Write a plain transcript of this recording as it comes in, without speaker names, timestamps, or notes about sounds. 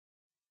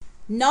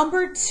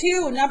Number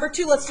two,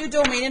 let's do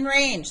domain and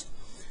range.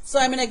 So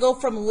I'm going to go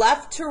from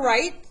left to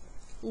right,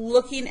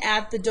 looking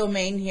at the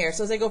domain here.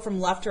 So as I go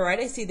from left to right,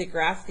 I see the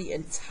graph the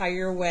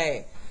entire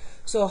way.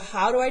 So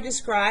how do I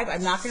describe?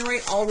 I'm not going to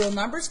write all real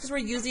numbers because we're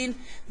using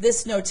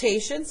this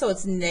notation. So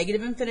it's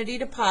negative infinity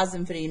to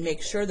positive infinity.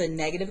 Make sure the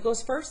negative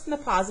goes first and the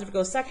positive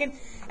goes second,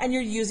 and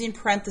you're using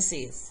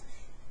parentheses.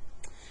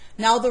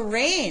 Now the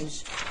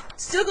range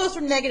still goes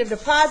from negative to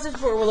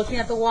positive, but we're looking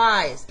at the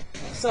y's.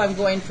 So I'm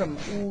going from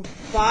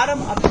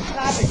bottom up to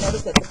top, and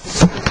notice that the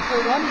position is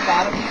per one,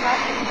 bottom to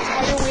top, the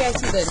entire way I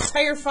see the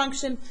entire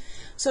function.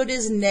 So it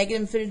is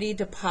negative infinity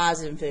to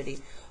positive infinity.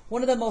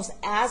 One of the most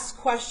asked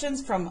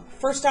questions from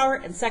first hour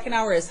and second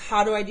hour is,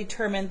 how do I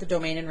determine the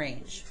domain and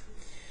range?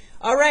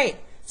 All right,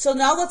 so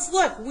now let's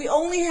look. We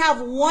only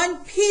have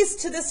one piece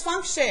to this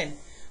function.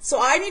 So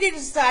I need to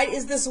decide,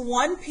 is this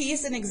one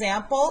piece an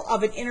example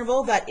of an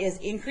interval that is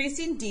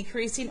increasing,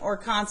 decreasing, or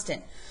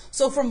constant?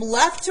 So from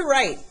left to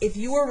right, if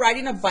you were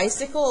riding a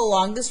bicycle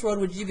along this road,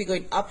 would you be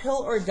going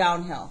uphill or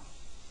downhill?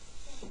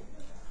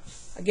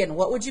 Again,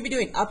 what would you be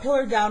doing, uphill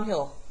or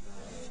downhill?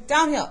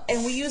 Downhill.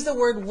 And we use the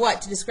word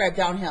what to describe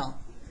downhill?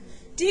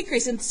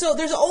 Decrease. And so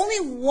there's only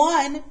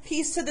one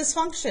piece to this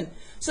function.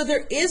 So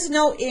there is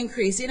no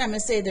increasing. I'm going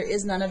to say there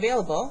is none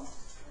available.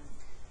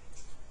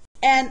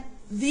 And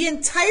the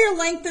entire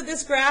length of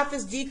this graph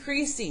is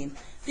decreasing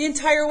the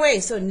entire way.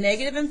 So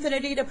negative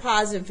infinity to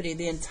positive infinity,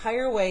 the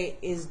entire way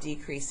is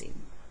decreasing.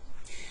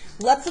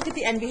 Let's look at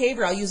the end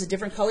behavior. I'll use a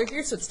different color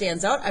here so it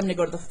stands out. I'm going to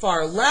go to the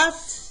far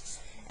left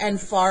and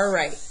far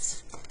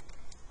right.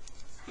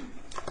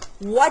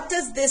 What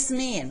does this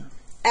mean?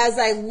 As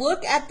I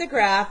look at the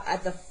graph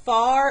at the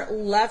far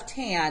left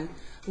hand,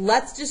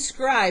 let's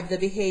describe the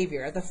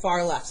behavior at the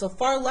far left. So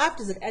far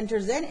left, as it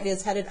enters in, it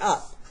is headed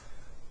up.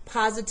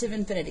 Positive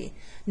infinity.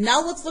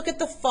 Now let's look at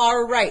the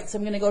far right. So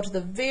I'm going to go to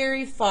the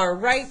very far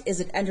right. As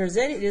it enters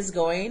in, it is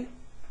going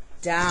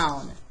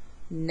down.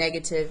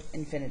 Negative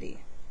infinity.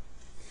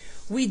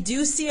 We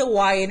do see a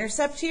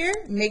y-intercept here.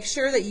 Make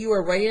sure that you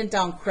are writing it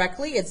down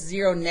correctly. It's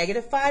 0,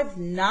 -5,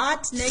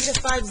 not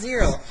 -5,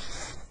 0.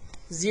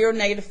 0,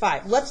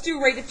 -5. Let's do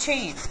rate of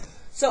change.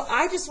 So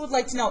I just would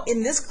like to know,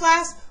 in this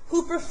class,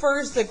 who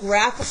prefers the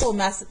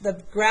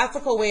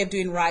graphical way of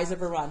doing rise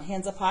over run?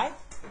 Hands up high.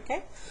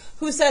 Okay.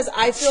 Who says,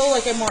 I feel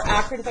like I'm more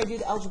accurate if I do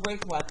the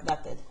algebraic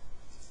method?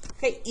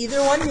 Okay,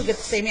 either one, you get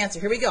the same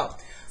answer. Here we go.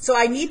 So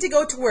I need to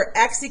go to where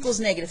x equals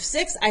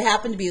 -6. I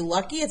happen to be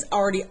lucky. It's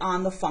already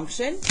on the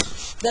function.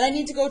 Then I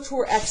need to go to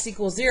where x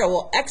equals 0.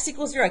 Well, x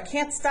equals 0. I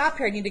can't stop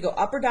here. I need to go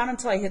up or down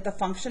until I hit the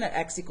function at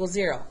x equals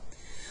 0.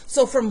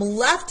 So from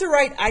left to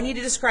right, I need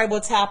to describe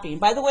what's happening.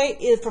 By the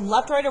way, from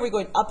left to right, are we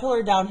going uphill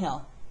or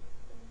downhill?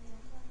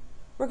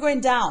 We're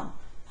going down.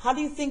 How do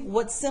you think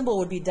what symbol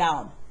would be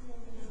down?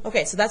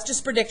 Okay, so that's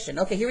just prediction.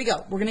 Okay, here we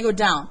go. We're going to go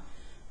down.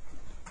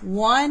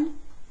 1,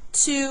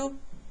 2,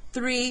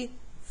 3,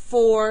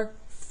 4,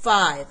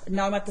 5.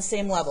 Now I'm at the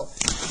same level.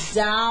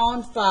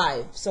 Down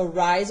 5. So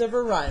rise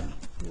over run.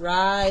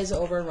 Rise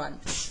over run.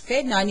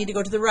 Okay, now I need to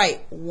go to the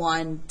right.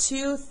 1,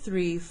 2,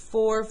 3,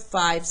 4,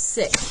 5,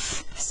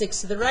 6.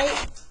 6 to the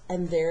right,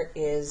 and there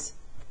is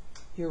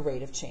your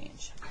rate of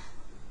change.